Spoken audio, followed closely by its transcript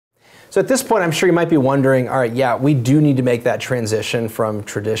So at this point, I'm sure you might be wondering, all right, yeah, we do need to make that transition from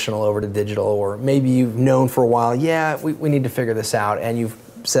traditional over to digital, or maybe you've known for a while, yeah, we need to figure this out, and you've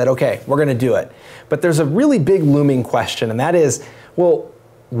said, okay, we're going to do it. But there's a really big looming question, and that is, well,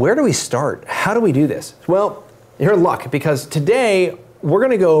 where do we start? How do we do this? Well, you're in luck, because today we're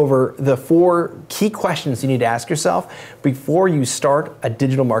going to go over the 4 key questions you need to ask yourself before you start a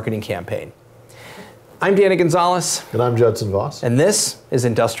digital marketing campaign. I'm Danny Gonzalez. And I'm Judson Voss. And this is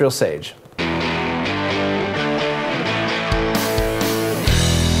Industrial Sage.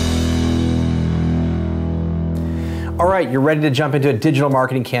 All right, you're ready to jump into a digital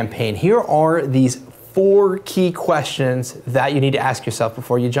marketing campaign. Here are these 4 key questions that you need to ask yourself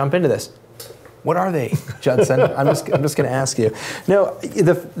before you jump into this. What are they, Judson? I'm just going to ask you. No,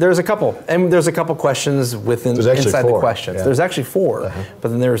 there's a couple, and there's a couple questions inside 4. The questions. Yeah. There's actually 4, but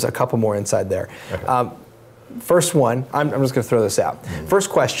then there's a couple more inside there. Okay. First one, I'm just going to throw this out.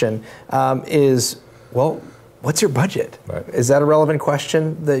 First question is, well, what's your budget? Right. Is that a relevant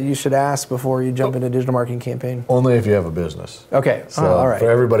question that you should ask before you jump into a digital marketing campaign? Only if you have a business. Okay, so all right.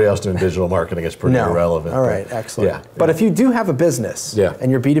 For everybody else doing digital marketing, it's pretty irrelevant. All right, excellent. But if you do have a business and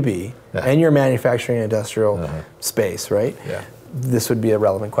you're B2B and you're manufacturing an industrial space, right? Yeah. This would be a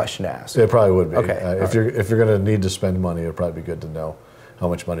relevant question to ask. It probably would be. Okay. If you're going to need to spend money, it'd probably be good to know how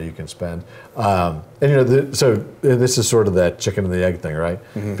much money you can spend. And so this is sort of that chicken and the egg thing, right?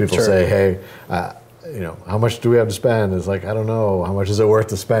 People say, hey, how much do we have to spend? It's like, I don't know. How much is it worth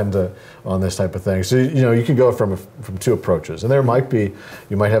to spend on this type of thing? So, you can go from 2 approaches. And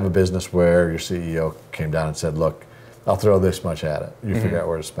you might have a business where your CEO came down and said, look, I'll throw this much at it. You figure out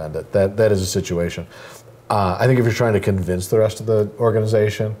where to spend it. That is a situation. I think if you're trying to convince the rest of the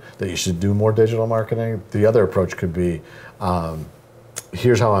organization that you should do more digital marketing, the other approach could be,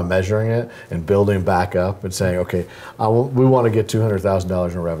 here's how I'm measuring it, and building back up and saying, okay, we want to get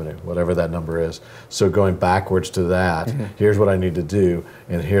 $200,000 in revenue, whatever that number is. So going backwards to that, here's what I need to do,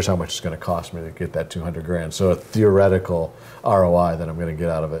 and here's how much it's going to cost me to get that 200 grand. So a theoretical ROI that I'm going to get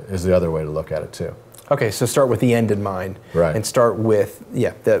out of it is the other way to look at it too. Okay, so start with the end in mind, right? And start with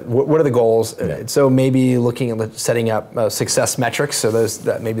what are the goals? Yeah. So maybe looking at setting up success metrics. So those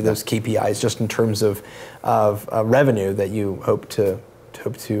KPIs, just in terms of revenue that you hope to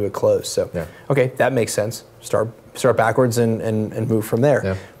close. So okay, that makes sense. Start backwards and move from there.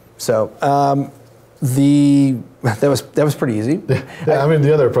 Yeah. So that was pretty easy. I mean,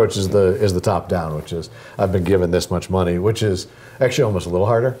 the other approach is the top down, which is I've been given this much money, which is actually almost a little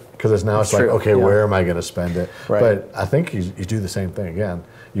harder because it's like, okay, where am I going to spend it? Right. But I think you do the same thing again.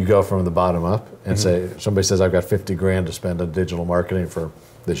 You go from the bottom up and say, somebody says I've got 50 grand to spend on digital marketing for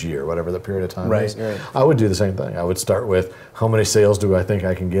this year, whatever the period of time is. Right. I would do the same thing. I would start with how many sales do I think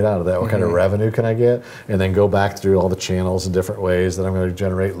I can get out of that? What kind of revenue can I get? And then go back through all the channels and different ways that I'm going to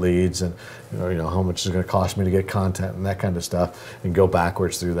generate leads, and how much is it going to cost me to get content and that kind of stuff, and go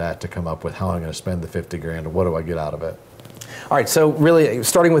backwards through that to come up with how I'm going to spend the 50 grand and what do I get out of it. All right, so really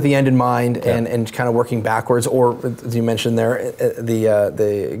starting with the end in mind and kind of working backwards, or as you mentioned there,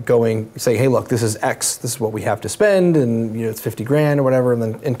 the going, say, hey, look, this is X, this is what we have to spend, and it's 50 grand or whatever,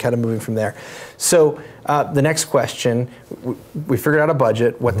 and kind of moving from there. So the next question, we figured out a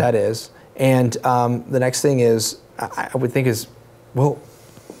budget, what that is, and the next thing is, I would think is, well,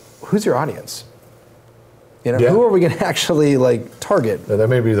 who's your audience? Who are we going to actually target? That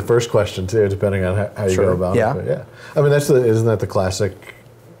may be the first question too, depending on how you go about it. But I mean, isn't that the classic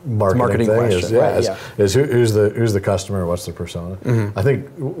marketing thing? Question, is who's the customer? What's the persona? I think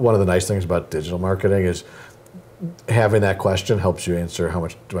one of the nice things about digital marketing is having that question helps you answer how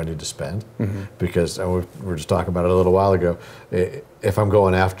much do I need to spend, because we were just talking about it a little while ago. If I'm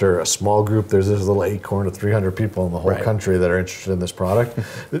going after a small group, there's this little acorn of 300 people in the whole country that are interested in this product.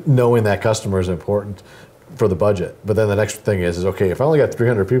 Knowing that customer is important for the budget. But then the next thing is okay, if I only got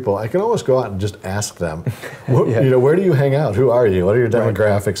 300 people, I can almost go out and just ask them, where do you hang out? Who are you? What are your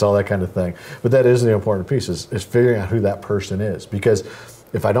demographics? All that kind of thing. But that is the important piece, is figuring out who that person is. Because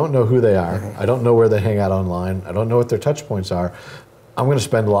if I don't know who they are, I don't know where they hang out online, I don't know what their touch points are, I'm going to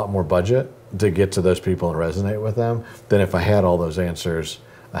spend a lot more budget to get to those people and resonate with them than if I had all those answers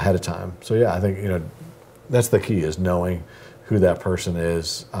ahead of time. So I think that's the key, is knowing who that person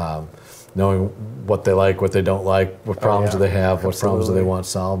is, knowing what they like, what they don't like, what problems do they have, what problems do they want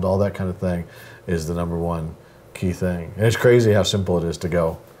solved, all that kind of thing is the #1 key thing. And it's crazy how simple it is to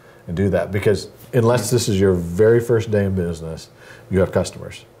go and do that, because unless this is your very first day in business, you have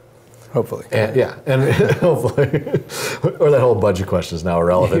customers. Hopefully. And hopefully. Or that whole budget question is now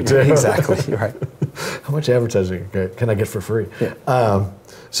irrelevant too. Exactly, right. how much advertising can I get for free? Yeah.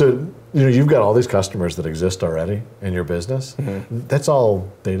 So you've got all these customers that exist already in your business. That's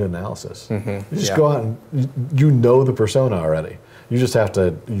all data analysis. You just go out and you know the persona already. You just have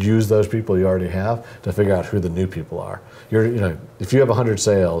to use those people you already have to figure out who the new people are. If you have 100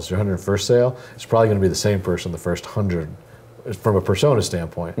 sales, your 101st sale, it's probably going to be the same person the first 100, from a persona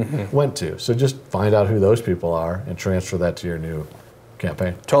standpoint, went to. So just find out who those people are and transfer that to your new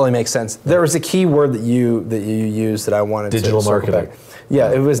campaign. Totally makes sense. There was a key word that you used that I wanted digital to marketing. Back.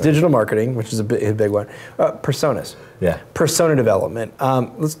 Yeah, it was digital marketing, which is a big one. Personas. Yeah. Persona development. I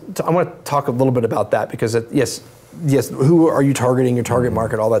want to talk a little bit about that because yes, who are you targeting? Your target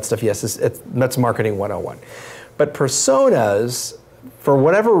market, all that stuff. Yes, that's marketing 101. But personas, for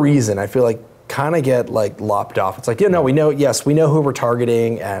whatever reason, I feel like kind of get like lopped off. It's like, we know who we're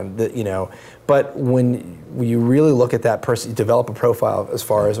targeting, and but when you really look at that person, you develop a profile as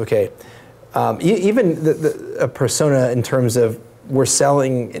far as even a persona in terms of we're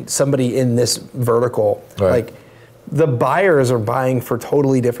selling somebody in this vertical, right. Like the buyers are buying for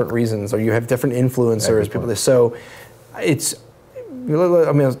totally different reasons, or you have different influencers, people. So it's.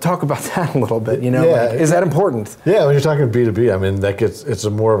 Let's talk about that a little bit. Is that important? Yeah, when you're talking B2B, it's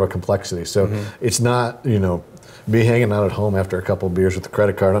more of a complexity. So it's not me hanging out at home after a couple of beers with a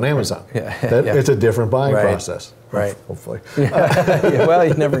credit card on Amazon. It's a different buying process. Right. Hopefully. Well,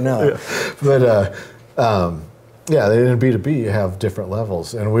 you never know. But in B2B you have different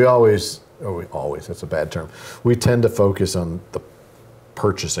levels, and we always that's a bad term. We tend to focus on the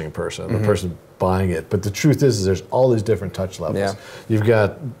purchasing person, the person buying it. But the truth is there's all these different touch levels. Yeah. You've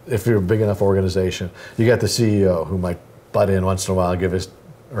got, if you're a big enough organization, you got the CEO who might butt in once in a while, give his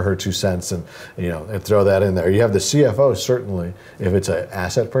or her 2 cents and throw that in there. You have the CFO, certainly, if it's an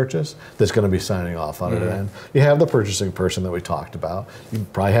asset purchase, that's going to be signing off on it. And you have the purchasing person that we talked about. You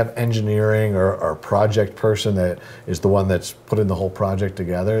probably have engineering or project person that is the one that's putting the whole project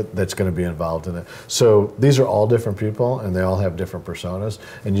together that's going to be involved in it. So these are all different people, and they all have different personas.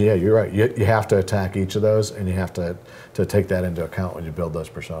 And yeah, you're right. You have to attack each of those, and you have to take that into account when you build those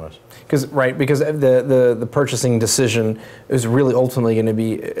personas. Because the purchasing decision is really ultimately going to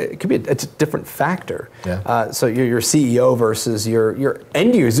be, it could be a different factor. Yeah. So your CEO versus your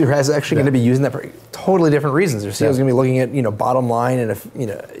end user is actually going to be using that for totally different reasons. Your CEO is going to be looking at bottom line and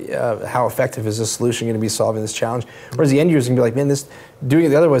how effective is this solution going to be solving this challenge, whereas the end user is going to be like, man, doing it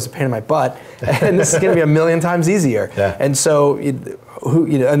the other way is a pain in my butt, and this is going to be a million times easier. Yeah. And so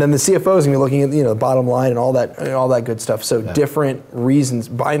and then the CFO is going to be looking at the bottom line and all that good stuff. So different reasons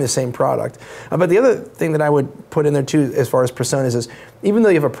buying the same product. But the other thing that I would put in there too, as far as personas, is even though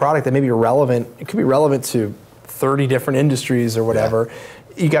you have a product that may be relevant, it could be relevant to 30 different industries or whatever.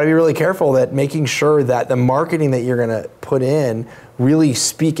 You got to be really careful that making sure that the marketing that you're going to put in really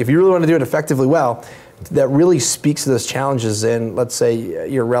speak. If you really want to do it effectively well, that really speaks to those challenges in, let's say,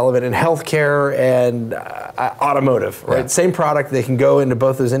 you're relevant in healthcare and automotive, right? Same product, they can go into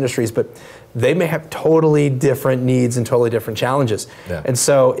both those industries, but they may have totally different needs and totally different challenges. Yeah. And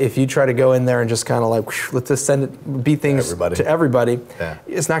so if you try to go in there and just kind of like, let's just be things to everybody,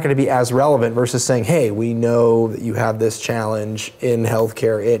 it's not going to be as relevant versus saying, hey, we know that you have this challenge in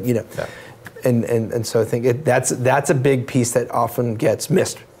healthcare, and so I think that's a big piece that often gets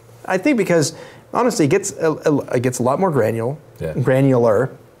missed. I think because honestly, it gets a lot more granular.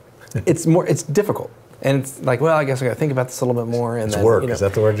 It's difficult, and it's like, well, I guess I got to think about this a little bit more. And then, work. Is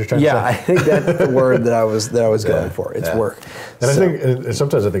that the word you're trying to say? Yeah, I think that's the word that I was going for. It's work. And I think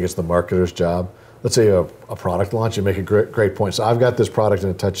sometimes I think it's the marketer's job. Let's say a product launch, you make a great point. So I've got this product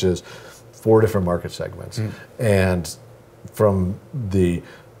and it touches 4 different market segments, and from the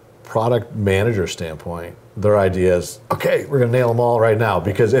product manager standpoint, their idea is, okay, we're going to nail them all right now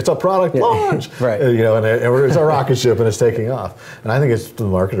because it's a product launch, right? And it's a rocket ship and it's taking off. And I think it's the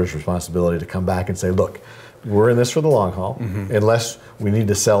marketer's responsibility to come back and say, look, we're in this for the long haul. Unless we need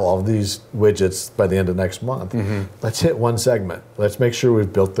to sell all of these widgets by the end of next month, let's hit one segment. Let's make sure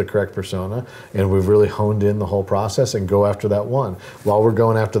we've built the correct persona and we've really honed in the whole process and go after that one. While we're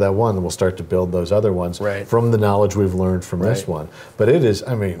going after that one, then we'll start to build those other ones from the knowledge we've learned from this one. But it is,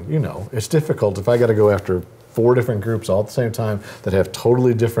 it's difficult if I got to go after 4 different groups all at the same time that have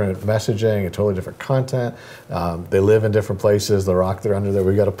totally different messaging and totally different content. They live in different places. The rock they're under that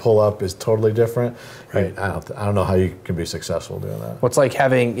we got to pull up is totally different. Right. I don't know how you can be successful doing that. Well, it's like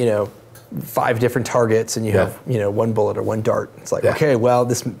having 5 different targets and you have one bullet or one dart. It's like, okay, well,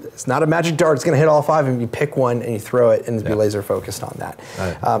 it's not a magic dart. It's going to hit all 5, and you pick one and you throw it and be laser focused on that.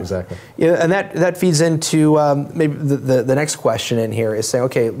 Exactly. And that feeds into maybe the next question in here is saying,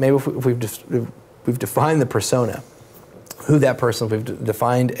 okay, maybe if we've defined the persona, who that person, we've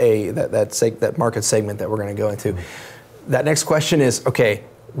defined that market segment that we're going to go into. That next question is, okay,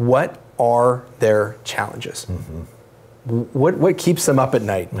 what are their challenges? What keeps them up at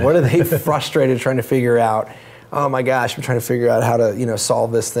night? What are they frustrated trying to figure out? Oh my gosh, I'm trying to figure out how to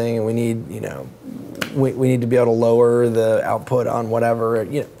solve this thing, and we need we need to be able to lower the output on whatever.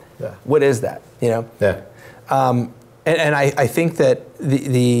 What is that? And I think that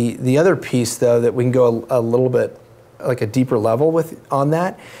the other piece, though, that we can go a little bit like a deeper level on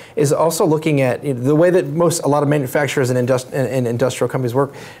that is also looking at the way that a lot of manufacturers and industrial companies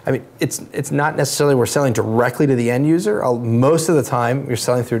work. I mean, it's not necessarily we're selling directly to the end user. Most of the time, you're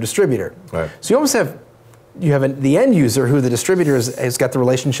selling through a distributor. Right. So you almost have the end user who the distributor has got the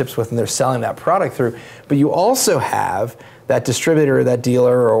relationships with, and they're selling that product through. But you also have that distributor, that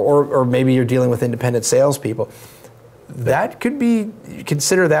dealer, or maybe you're dealing with independent salespeople. That could be,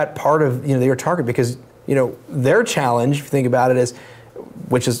 consider that part of your target, because their challenge, if you think about it,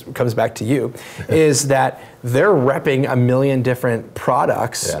 comes back to you, is that they're repping a million different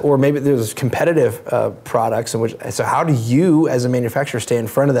products, or maybe there's competitive products. So how do you, as a manufacturer, stay in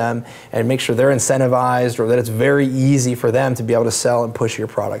front of them and make sure they're incentivized, or that it's very easy for them to be able to sell and push your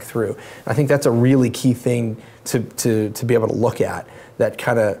product through? I think that's a really key thing to be able to look at. That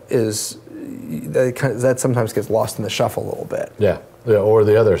kind of is that sometimes gets lost in the shuffle a little bit. Yeah, or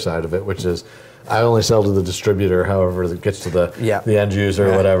the other side of it, which is, I only sell to the distributor. However, it gets to the end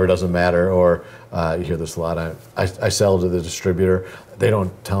user or whatever, doesn't matter. Or you hear this a lot. I sell to the distributor. They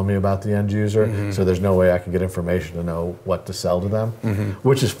don't tell me about the end user, so there's no way I can get information to know what to sell to them.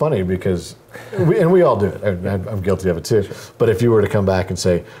 Which is funny, because we all do it. I'm guilty of it too. But if you were to come back and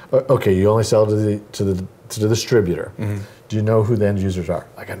say, okay, you only sell to the distributor. Do you know who the end users are?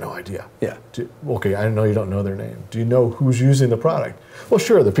 I got no idea. Okay, I know you don't know their name. Do you know who's using the product? Well,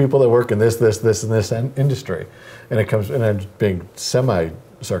 sure, the people that work in this, and this industry. And I'm being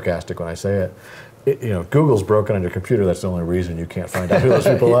semi-sarcastic when I say it. Google's broken on your computer. That's the only reason you can't find out who those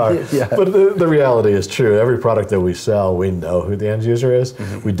people are. But the reality is true. Every product that we sell, we know who the end user is.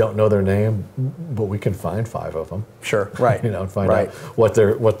 We don't know their name, but we can find 5 of them. Sure, right. And find out what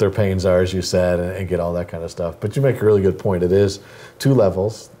their pains are, as you said, and get all that kind of stuff. But you make a really good point. It is 2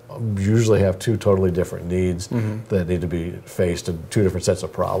 levels. Usually have 2 totally different needs that need to be faced, and 2 different sets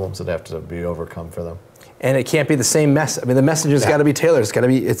of problems that have to be overcome for them. And it can't be the same message. I mean, the message has got to be tailored. It's got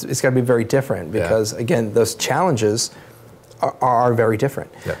to be very different, because again, those challenges are very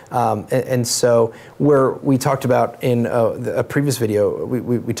different. And so, where we talked about in a previous video,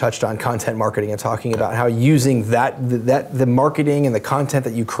 we touched on content marketing and talking about how using the marketing and the content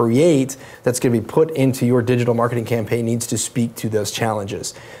that you create that's going to be put into your digital marketing campaign needs to speak to those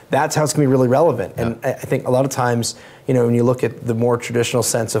challenges. That's how it's going to be really relevant. And I think a lot of times, when you look at the more traditional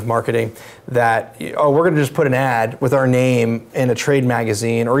sense of marketing, that, we're going to just put an ad with our name in a trade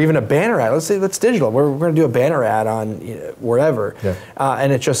magazine, or even a banner ad. Let's say that's digital. We're going to do a banner ad on wherever,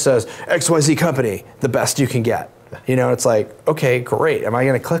 and it just says XYZ company, the best you can get. It's like, okay, great. Am I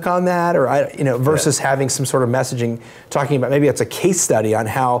going to click on that, or versus having some sort of messaging talking about, maybe it's a case study on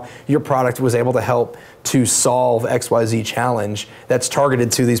how your product was able to help to solve XYZ challenge that's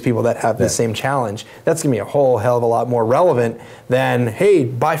targeted to these people that have the same challenge. That's going to be a whole hell of a lot more relevant than, hey,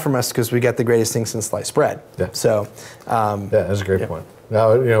 buy from us because we got the greatest thing since sliced bread. So, that's a great point.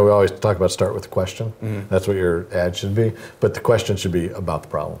 Now, we always talk about start with a question. That's what your ad should be, but the question should be about the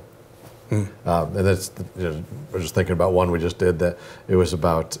problem. And that's, we're just thinking about one we just did, that it was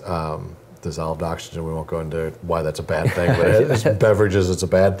about dissolved oxygen. We won't go into why that's a bad thing, but it's beverages, it's a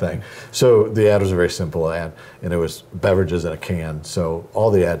bad thing. So the ad was a very simple ad, and it was beverages in a can. So all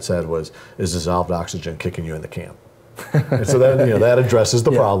the ad said was, is dissolved oxygen kicking you in the can? And so that that addresses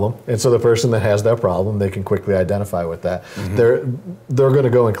the problem. And so the person that has that problem, they can quickly identify with that. They're going to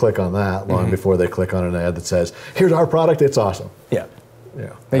go and click on that long before they click on an ad that says, here's our product, it's awesome.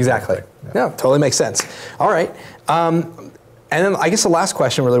 Exactly. Totally makes sense. All right. And then I guess the last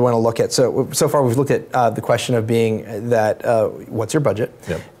question we really want to look at, so far we've looked at the question of being that, what's your budget?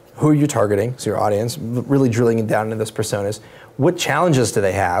 Who are you targeting, so your audience, really drilling down into those personas. What challenges do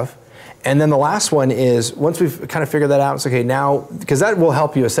they have? And then the last one is, once we've kind of figured that out, it's okay now, because that will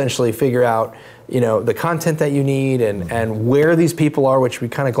help you essentially figure out, the content that you need and where these people are, which we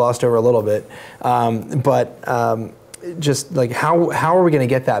kind of glossed over a little bit. Just like how are we going to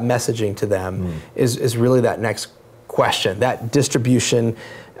get that messaging to them is really that next question, that distribution,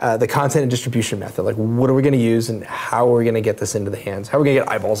 the content and distribution method. Like, what are we going to use, and how are we going to get this into the hands? How are we going to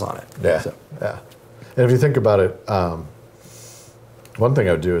get eyeballs on it? And if you think about it, one thing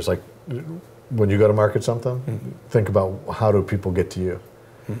I would do is, like, when you go to market something, think about how do people get to you,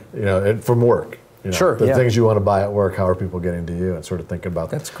 and from work. Sure. The things you want to buy at work, how are people getting to you, and sort of thinking about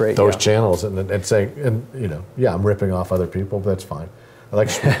that's great. Those channels and saying, I'm ripping off other people, but that's fine. I like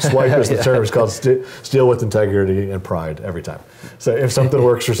swipe is the term. It's called steal with integrity and pride every time. So if something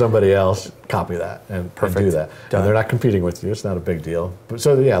works for somebody else, copy that and do that. Done. And they're not competing with you. It's not a big deal. But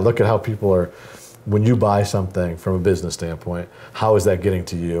look at how people are. When you buy something from a business standpoint, how is that getting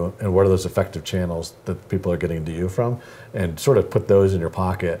to you, and what are those effective channels that people are getting to you from, and sort of put those in your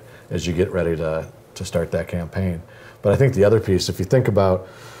pocket as you get ready to start that campaign. But I think the other piece, if you think about,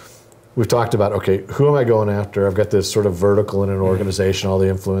 we've talked about, okay, who am I going after? I've got this sort of vertical in an organization, all the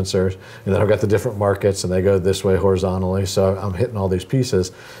influencers, and then I've got the different markets, and they go this way horizontally, so I'm hitting all these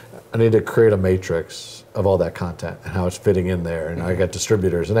pieces. I need to create a matrix of all that content and how it's fitting in there. And I got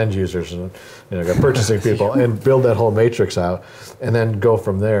distributors and end users and I got purchasing people, and build that whole matrix out, and then go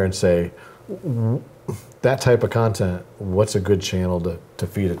from there and say, that type of content, what's a good channel to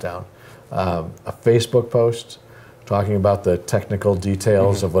feed it down? A Facebook post talking about the technical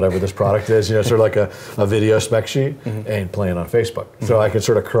details of whatever this product is, sort of like a video spec sheet, and playing on Facebook. So I can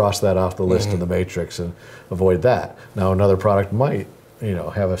sort of cross that off the list in the matrix and avoid that. Now another product might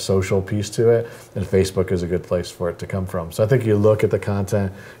have a social piece to it, and Facebook is a good place for it to come from. So I think you look at the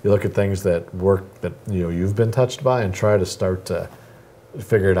content, you look at things that work that you've been touched by, and try to start to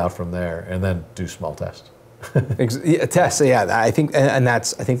figure it out from there, and then do small tests. Tests, yeah. I think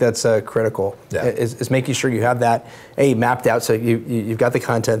that's critical. Yeah. Is making sure you have that mapped out, so you've got the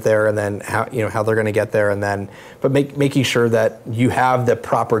content there, and then how they're going to get there, and then making sure that you have the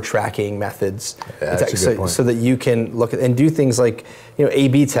proper tracking methods, yeah, that's a good point. So that you can look at and do things like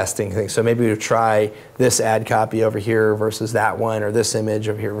A/B testing things. So maybe we try this ad copy over here versus that one, or this image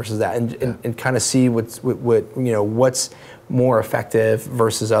over here versus that, and kind of see what's more effective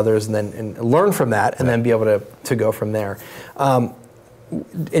versus others, and then learn from that, and then be able to go from there.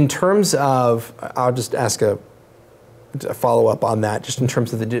 In terms of, I'll just ask a follow-up on that, just in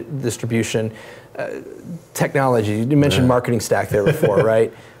terms of the distribution, technology. You mentioned Marketing Stack there before,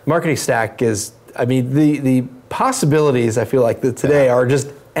 right? Marketing Stack is, the possibilities, I feel like, that today are just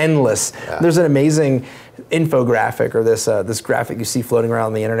endless. Yeah. There's an amazing infographic, or this graphic you see floating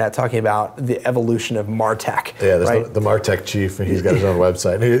around the internet talking about the evolution of MarTech. Yeah, there's the MarTech chief, and he's got his own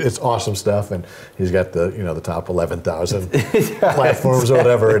website. And it's awesome stuff, and he's got the top 11,000 platforms or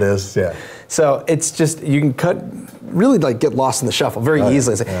whatever it is. Yeah. So it's just, you can really get lost in the shuffle very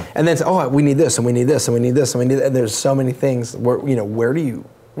easily. And then say, we need this, and we need this, and we need this, and we need, and there's so many things. Where do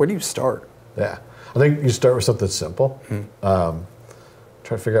you start? Yeah, I think you start with something simple.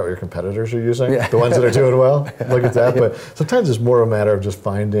 Try to figure out what your competitors are using, the ones that are doing well, look at that. But sometimes it's more a matter of just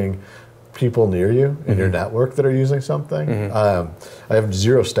finding people near you in your network that are using something. I have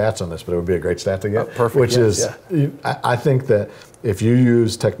zero stats on this, but it would be a great stat to get. Perfect. Which is, I think that if you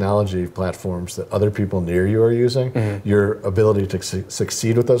use technology platforms that other people near you are using, your ability to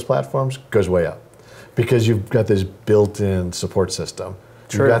succeed with those platforms goes way up, because you've got this built-in support system.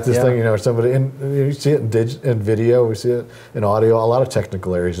 You've got this thing, somebody, and you see it in video, we see it in audio, a lot of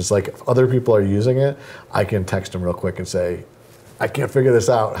technical areas. It's like, if other people are using it, I can text them real quick and say, I can't figure this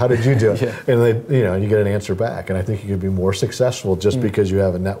out. How did you do it? And they, you get an answer back. And I think you could be more successful just because you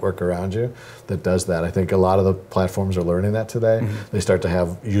have a network around you that does that. I think a lot of the platforms are learning that today. They start to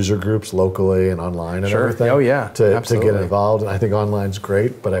have user groups locally and online and everything. To get involved. And I think online's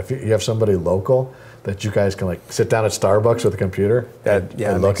great, but if you have somebody local that you guys can sit down at Starbucks with a computer and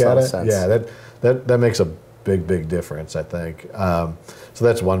look at it. Sense. Yeah, that makes a big difference, I think. So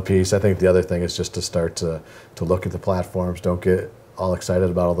that's one piece. I think the other thing is just to start to look at the platforms. Don't get all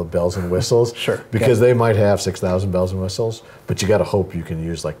excited about all the bells and whistles. Because they might have 6,000 bells and whistles, but you got to hope you can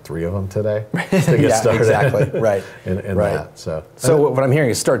use 3 of them today to get started. Exactly. Right. in that. So what I'm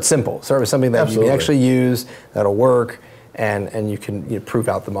hearing is start simple. Start with something that you can actually use, that'll work, and you can prove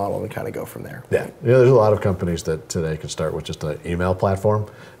out the model and kind of go from there. Yeah, there's a lot of companies that today can start with just an email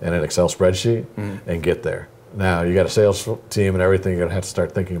platform and an Excel spreadsheet and get there. Now, you got a sales team and everything, you're going to have to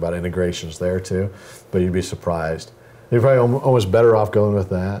start thinking about integrations there too, but you'd be surprised. You're probably almost better off going with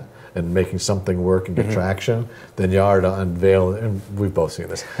that and making something work and get traction than you are to unveil, and we've both seen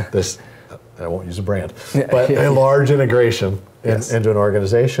this I won't use a brand, but a large integration into an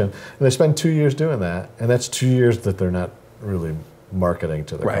organization. And they spend 2 years doing that, and that's 2 years that they're not really marketing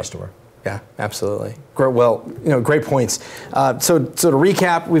to their customer. Yeah, absolutely. Great. Well, great points. So to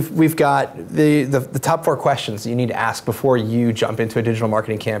recap, we've got the top 4 questions you need to ask before you jump into a digital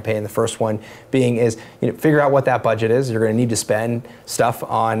marketing campaign. The first one being is figure out what that budget is. You're going to need to spend stuff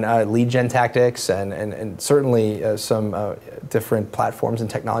on lead gen tactics and certainly some different platforms and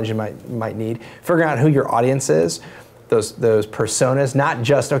technology you might need. Figuring out who your audience is. those personas, not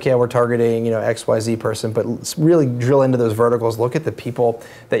just, okay, we're targeting, you know, XYZ person, but really drill into those verticals. Look at the people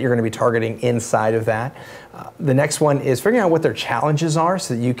that you're going to be targeting inside of that. The next one is figuring out what their challenges are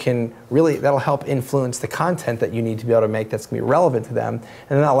so that you can really, that'll help influence the content that you need to be able to make that's going to be relevant to them. And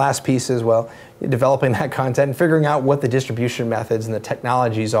then that last piece is, well, developing that content and figuring out what the distribution methods and the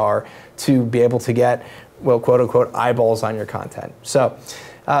technologies are to be able to get, well, quote unquote, eyeballs on your content. So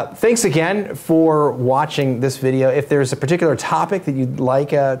thanks again for watching this video. If there's a particular topic that you'd like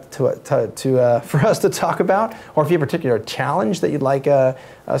for us to talk about, or if you have a particular challenge that you'd like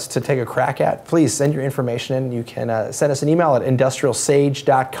us to take a crack at, please send your information in. You can send us an email at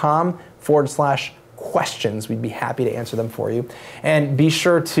industrialsage.com/questions. We'd be happy to answer them for you. And be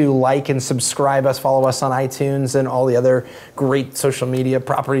sure to like and subscribe us, follow us on iTunes and all the other great social media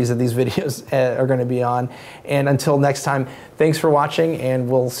properties that these videos are going to be on. And until next time, thanks for watching, and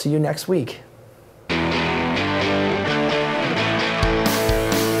we'll see you next week.